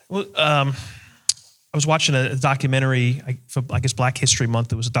 I was watching a documentary for Black History Month.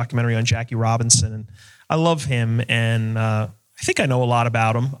 There was a documentary on Jackie Robinson, and I love him, and I think I know a lot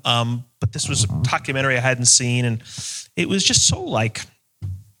about him. But this was a documentary I hadn't seen, and it was just so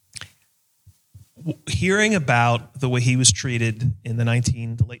hearing about the way he was treated in the late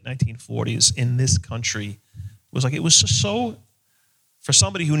 1940s in this country was it was just so, for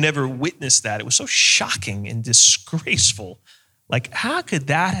somebody who never witnessed that, it was so shocking and disgraceful. How could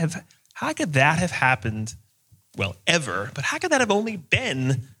that have happened? Well, ever, but how could that have only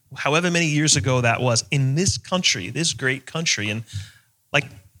been however many years ago that was in this country, this great country? And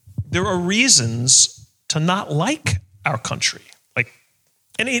there are reasons to not like our country,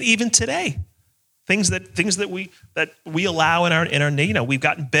 and even today, things that we allow in our we've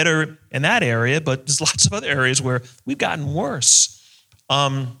gotten better in that area, but there's lots of other areas where we've gotten worse.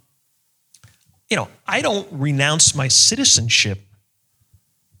 I don't renounce my citizenship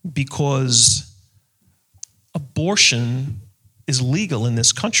because abortion is legal in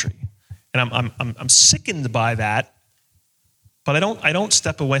this country, and I'm sickened by that. But I don't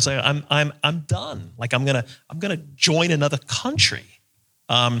step away and say I'm done. I'm gonna join another country.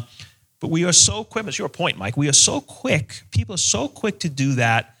 But we are so quick. It's your point, Mike. We are so quick. People are so quick to do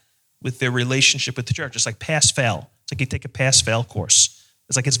that with their relationship with the church. It's like pass fail. It's like you take a pass fail course.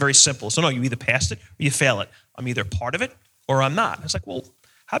 It's very simple. So no, you either pass it or you fail it. I'm either part of it or I'm not. It's well,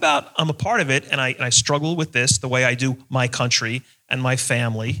 how about I'm a part of it and I struggle with this the way I do my country and my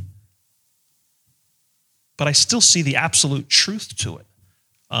family, but I still see the absolute truth to it.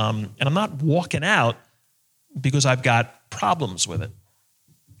 And I'm not walking out because I've got problems with it.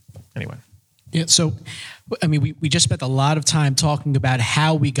 Anyway. Yeah, so, I mean, we just spent a lot of time talking about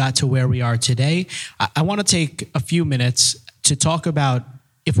how we got to where we are today. I want to take a few minutes to talk about,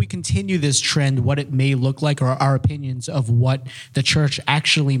 if we continue this trend, what it may look like, or our opinions of what the church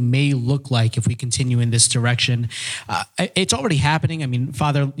actually may look like if we continue in this direction. It's already happening. I mean,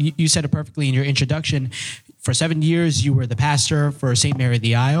 Father, you said it perfectly in your introduction. For 7 years, you were the pastor for St. Mary of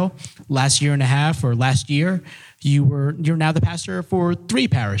the Isle. Last year, you're now the pastor for 3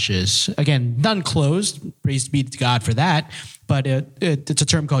 parishes. Again, none closed. Praise be to God for that. But it's a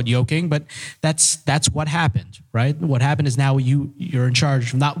term called yoking. But that's what happened, right? What happened is now you're in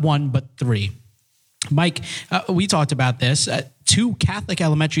charge of not 1 but 3. Mike, we talked about this. 2 Catholic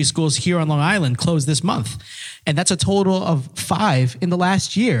elementary schools here on Long Island closed this month, and that's a total of 5 in the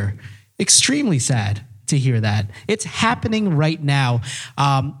last year. Extremely sad to hear that. It's happening right now.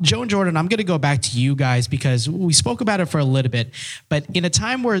 Joe and Jordan, I'm going to go back to you guys because we spoke about it for a little bit, but in a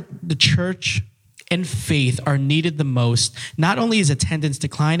time where the church and faith are needed the most, not only is attendance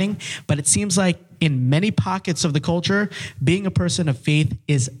declining, but it seems like in many pockets of the culture, being a person of faith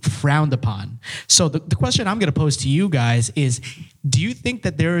is frowned upon. So the question I'm going to pose to you guys is, do you think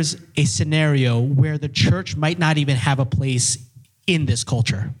that there is a scenario where the church might not even have a place in this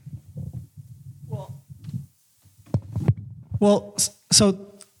culture? Well,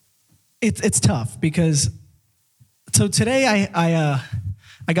 so it's tough because today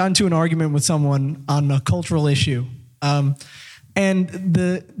I got into an argument with someone on a cultural issue, and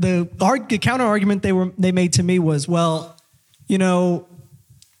the counter argument they made to me was, well, you're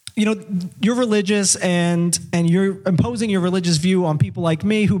religious and you're imposing your religious view on people like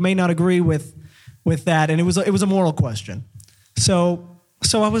me who may not agree with that, and it was a moral question. So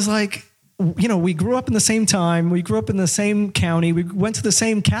I was like, we grew up in the same time. We grew up in the same county. We went to the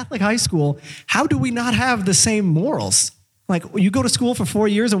same Catholic high school. How do we not have the same morals? You go to school for 4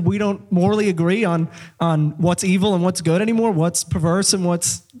 years and we don't morally agree on what's evil and what's good anymore, what's perverse and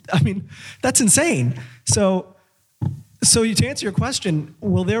that's insane. So to answer your question,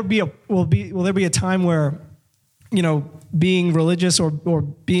 will there be a time where, being religious or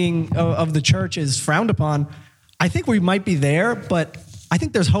being of the church is frowned upon? I think we might be there, but I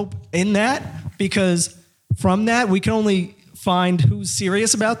think there's hope in that, because from that we can only find who's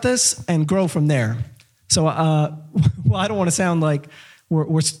serious about this and grow from there. So, well, I don't want to sound like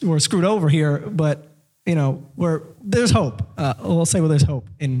we're screwed over here, but where there's hope. We'll say where there's hope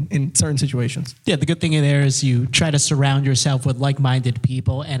in certain situations. Yeah, the good thing there is you try to surround yourself with like-minded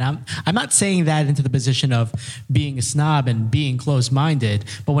people, and I'm not saying that into the position of being a snob and being close-minded,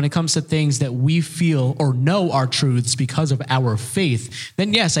 but when it comes to things that we feel or know are truths because of our faith,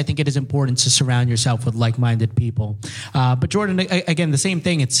 then yes, I think it is important to surround yourself with like-minded people. But Jordan, again, the same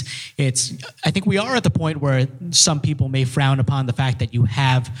thing. It's. I think we are at the point where some people may frown upon the fact that you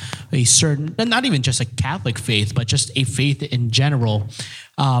have a certain, not even just a Catholic faith, but just a faith in general.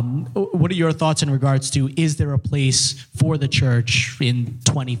 What are your thoughts in regards to, is there a place for the church in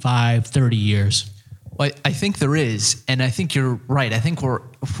 25, 30 years? Well, I think there is, and I think you're right. I think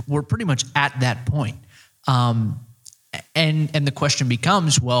we're pretty much at that point. And the question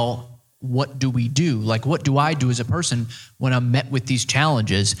becomes, well, what do we do? Like, what do I do as a person when I'm met with these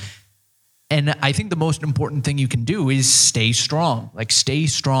challenges? And I think the most important thing you can do is stay strong. Like, stay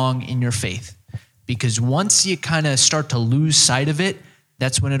strong in your faith. Because once you kind of start to lose sight of it,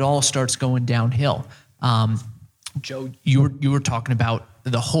 that's when it all starts going downhill. Joe, you were talking about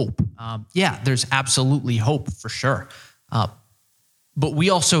the hope. Yeah, there's absolutely hope for sure. But we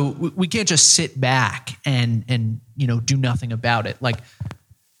can't just sit back and do nothing about it. Like,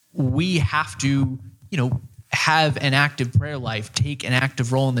 we have to have an active prayer life, take an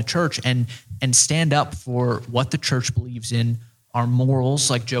active role in the church, and stand up for what the church believes in, our morals,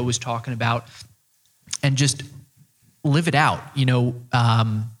 like Joe was talking about, and just live it out.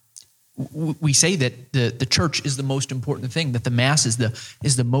 We say that the church is the most important thing, that the Mass is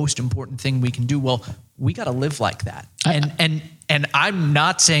the most important thing we can do. Well, we got to live like that. And I'm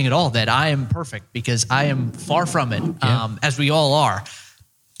not saying at all that I am perfect, because I am far from it, as we all are.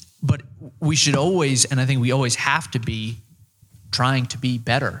 But we should always, and I think we always have to be trying to be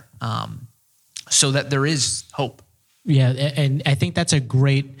better, so that there is hope. Yeah, and I think that's a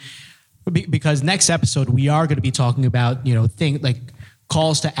great, because next episode we are going to be talking about things like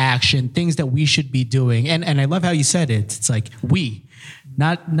calls to action, things that we should be doing, and I love how you said it. It's like we,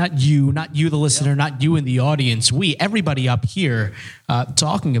 not you, the listener, not you in the audience. We, everybody up here,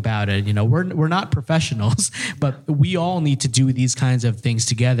 talking about it. We're not professionals, but we all need to do these kinds of things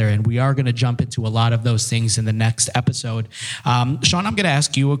together, and we are going to jump into a lot of those things in the next episode. Sean, I'm going to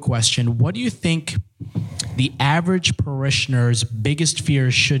ask you a question. What do you think the average parishioner's biggest fear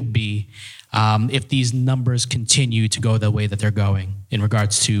should be if these numbers continue to go the way that they're going in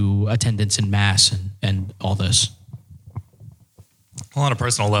regards to attendance in Mass and all this? Well, on a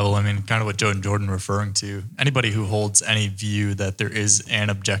personal level, I mean, kind of what Joe and Jordan are referring to, anybody who holds any view that there is an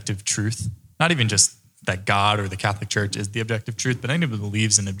objective truth, not even just that God or the Catholic Church is the objective truth, but anybody who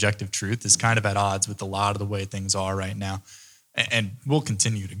believes in objective truth is kind of at odds with a lot of the way things are right now, and will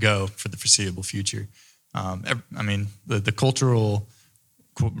continue to go for the foreseeable future. I mean, the cultural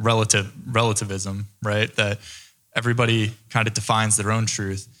relativism, right, that everybody kind of defines their own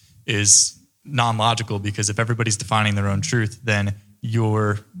truth is non-logical, because if everybody's defining their own truth, then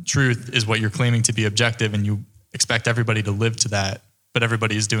your truth is what you're claiming to be objective, and you expect everybody to live to that, but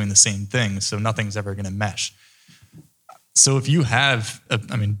everybody is doing the same thing, so nothing's ever going to mesh. So if you have,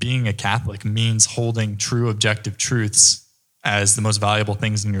 being a Catholic means holding true objective truths as the most valuable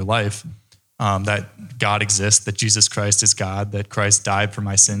things in your life, that God exists, that Jesus Christ is God, that Christ died for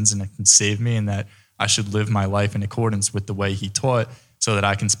my sins and can save me, and that I should live my life in accordance with the way he taught so that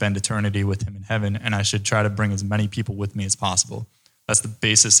I can spend eternity with him in heaven, and I should try to bring as many people with me as possible. That's the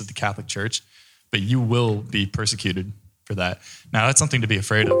basis of the Catholic Church, but you will be persecuted for that. Now, that's something to be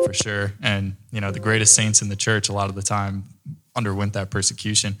afraid of for sure, and the greatest saints in the church a lot of the time underwent that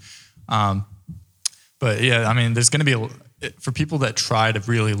persecution. But yeah, I mean, there's going to be, for people that try to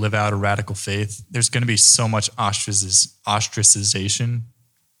really live out a radical faith, there's going to be so much ostracization.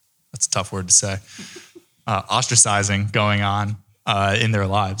 That's a tough word to say. Ostracizing going on in their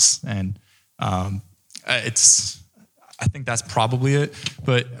lives. And I think that's probably it.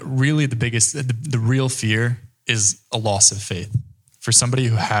 But really the real fear is a loss of faith. For somebody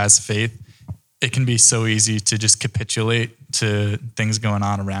who has faith, it can be so easy to just capitulate to things going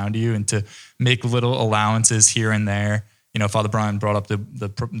on around you and to make little allowances here and there. Father Brian brought up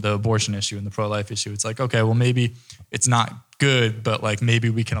the abortion issue and the pro-life issue. It's like, okay, well, maybe it's not good, but like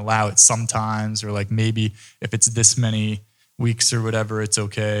maybe we can allow it sometimes, or like maybe if it's this many weeks or whatever, it's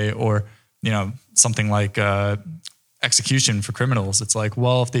okay. Or, something like execution for criminals. It's like,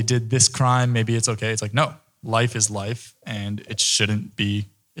 well, if they did this crime, maybe it's okay. It's like, no, life is life, and it shouldn't be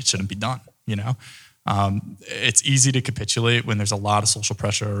done. It's easy to capitulate when there's a lot of social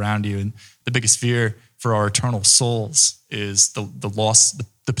pressure around you, and the biggest fear for our eternal souls is the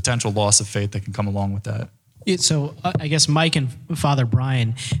potential loss of faith that can come along with that. So I guess Mike and Father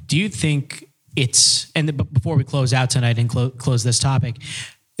Brian, do you think but before we close out tonight and close this topic,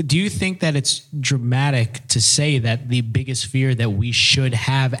 do you think that it's dramatic to say that the biggest fear that we should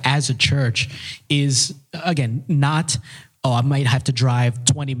have as a church is, again, not, I might have to drive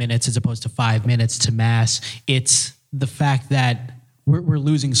 20 minutes as opposed to 5 minutes to mass. It's the fact that we're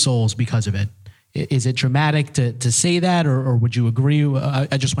losing souls because of it. Is it dramatic to say that, or would you agree?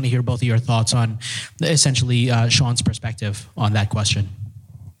 I just want to hear both of your thoughts on essentially Sean's perspective on that question.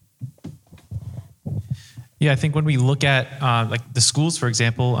 Yeah, I think when we look at like the schools, for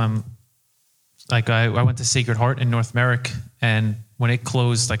example, like I went to Sacred Heart in North Merrick, and when it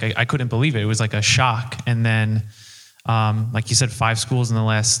closed, like I couldn't believe it. It was like a shock. And then, like you said, 5 schools in the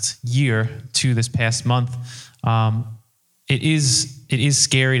last year, 2 this past month. It is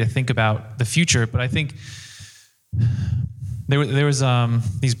scary to think about the future, but I think there was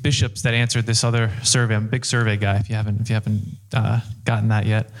these bishops that answered this other survey. I'm a big survey guy. If you haven't gotten that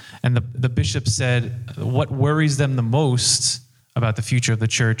yet, and the bishop said what worries them the most about the future of the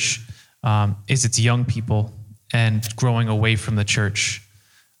church is its young people and growing away from the church.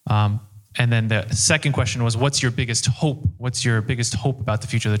 And then the second question was, what's your biggest hope? What's your biggest hope about the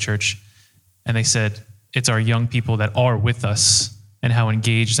future of the church? And they said, it's our young people that are with us and how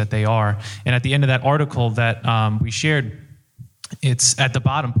engaged that they are. And at the end of that article that we shared, it's at the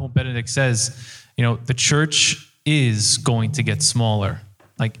bottom, Pope Benedict says, the church is going to get smaller.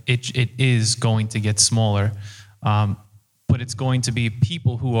 Like it is going to get smaller. But it's going to be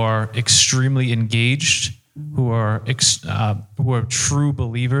people who are extremely engaged, who are true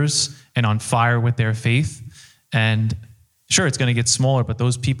believers and on fire with their faith. And sure, it's going to get smaller, but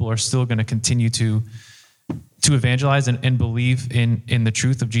those people are still going to continue to evangelize and believe in the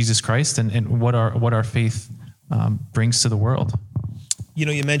truth of Jesus Christ and what our faith brings to the world.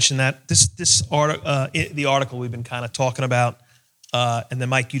 You mentioned that this article, the article we've been kind of talking about, and then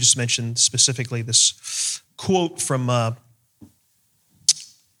Mike, you just mentioned specifically this quote from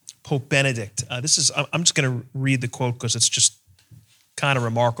Pope Benedict. I'm just going to read the quote because it's just kind of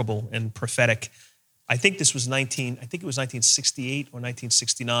remarkable and prophetic. I think it was 1968 or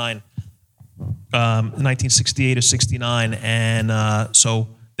 1969. 1968 or 69, and so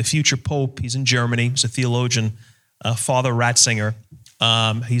the future pope, he's in Germany, he's a theologian, Father Ratzinger.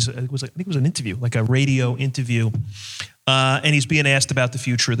 I think it was an interview, like a radio interview, and he's being asked about the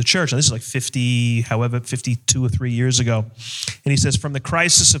future of the church. And this is like 52 or 3 years ago. And he says, from the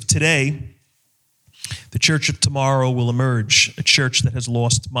crisis of today, the church of tomorrow will emerge, a church that has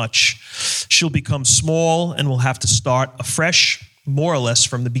lost much. She'll become small and will have to start afresh, more or less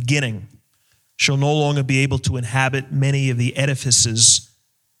from the beginning. She'll no longer be able to inhabit many of the edifices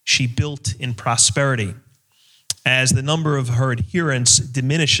she built in prosperity. As the number of her adherents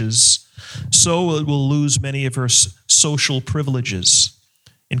diminishes, so it will lose many of her social privileges.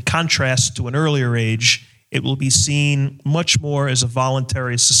 In contrast to an earlier age, it will be seen much more as a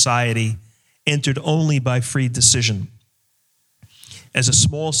voluntary society entered only by free decision. As a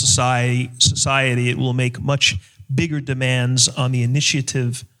small society, it will make much bigger demands on the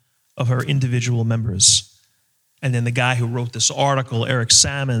initiative of her individual members. And then the guy who wrote this article, Eric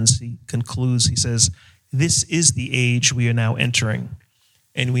Sammons, he concludes, he says, this is the age we are now entering,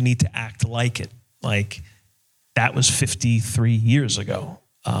 and we need to act like it. Like, that was 53 years ago.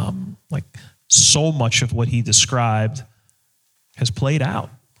 Like, so much of what he described has played out.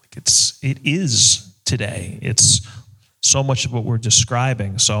 Like, it is today. It's so much of what we're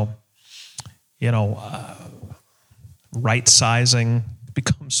describing. So, right sizing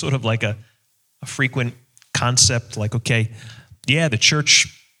becomes sort of like a frequent concept. Like, okay, yeah, the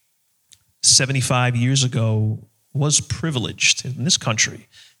church 75 years ago was privileged in this country.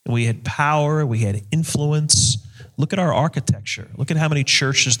 And we had power, we had influence. Look at our architecture. Look at how many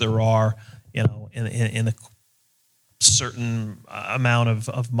churches there are, in a certain amount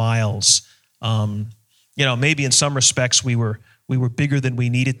of miles. Maybe in some respects we were bigger than we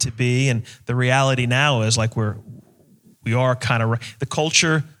needed to be. And the reality now is like we are kind of the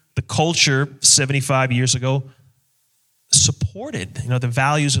culture 75 years ago supported, the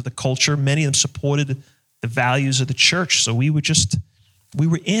values of the culture. Many of them supported the values of the church. So we were just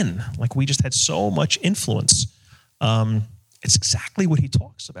had so much influence. It's exactly what he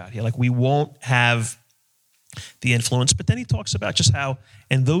talks about here. Like, we won't have the influence, but then he talks about just how,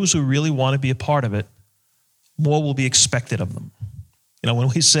 and those who really want to be a part of it, more will be expected of them. When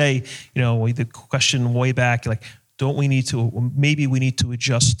we say, the question way back, like, maybe we need to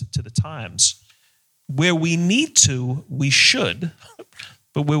adjust to the times. Where we need to, we should,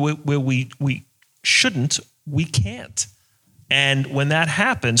 but where we shouldn't, we can't. And when that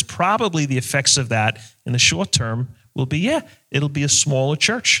happens, probably the effects of that in the short term will be, it'll be a smaller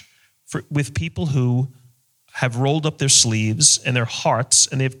church. with people who have rolled up their sleeves and their hearts,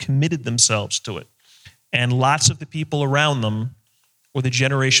 and they've committed themselves to it. And lots of the people around them or the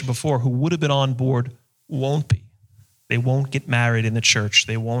generation before who would have been on board won't be. They won't get married in the church.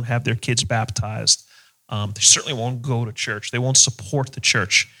 They won't have their kids baptized. They certainly won't go to church. They won't support the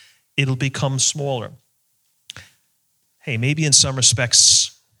church. It'll become smaller. Hey, maybe in some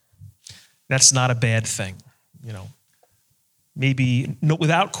respects, that's not a bad thing, you know. Maybe, no,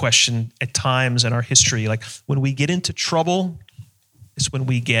 without question, at times in our history, like when we get into trouble, it's when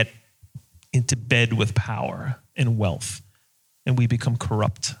we get into bed with power and wealth, and we become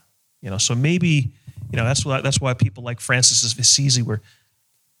corrupt. You know, so maybe, you know, that's why people like Francis of Assisi were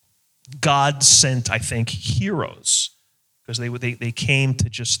God sent, I think, heroes, because they came to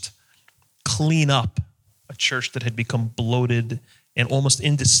just clean up a church that had become bloated and almost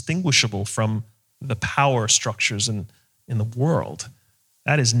indistinguishable from the power structures in the world.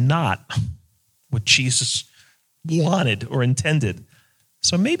 That is not what Jesus wanted or intended.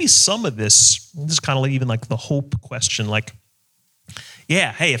 So maybe some of this is kind of like even like the hope question, like,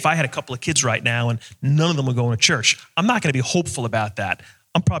 yeah, hey, if I had a couple of kids right now and none of them were going to church, I'm not going to be hopeful about that.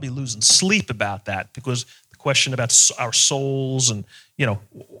 I'm probably losing sleep about that, because the question about our souls and, you know,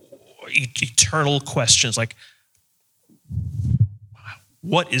 eternal questions, like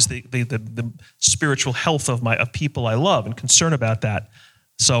what is the spiritual health of people I love, and concern about that.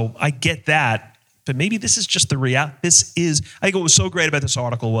 So I get that, but maybe this is just the reality. I think what was so great about this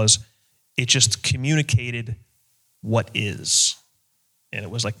article was it just communicated what is. And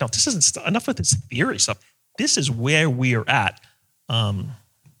it was like, no, this isn't enough with this theory stuff. This is where we are at.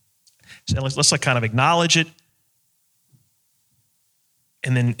 So let's like kind of acknowledge it,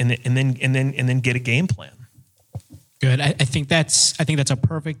 and then get a game plan. Good. I think that's a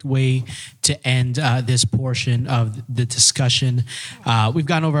perfect way to end this portion of the discussion. We've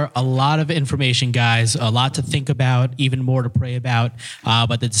gone over a lot of information, guys, a lot to think about, even more to pray about,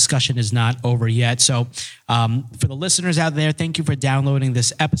 but the discussion is not over yet. So for the listeners out there, thank you for downloading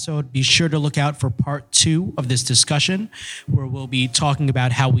this episode. Be sure to look out for part 2 of this discussion, where we'll be talking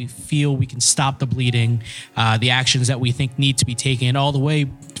about how we feel we can stop the bleeding, the actions that we think need to be taken, all the way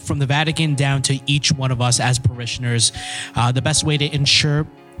from the Vatican down to each one of us as parishioners. The best way to ensure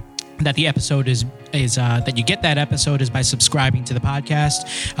that the episode is that you get that episode is by subscribing to the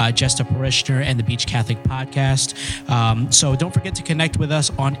podcast, Just a Parishioner and the Beach Catholic Podcast. So don't forget to connect with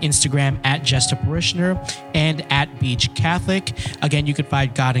us on Instagram at Just a Parishioner and at Beach Catholic. Again, you can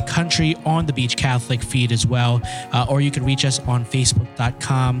find God and Country on the Beach Catholic feed as well, or you can reach us on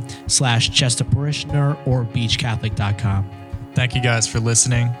Facebook.com/JustAParishioner or BeachCatholic.com. Thank you guys for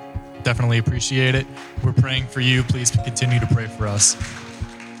listening. Definitely appreciate it. We're praying for you. Please continue to pray for us.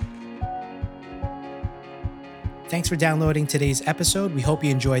 Thanks for downloading today's episode. We hope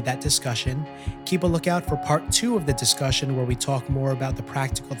you enjoyed that discussion. Keep a lookout for part 2 of the discussion, where we talk more about the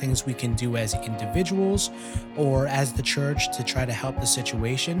practical things we can do as individuals or as the church to try to help the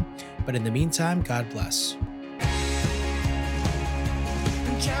situation. But in the meantime, God bless.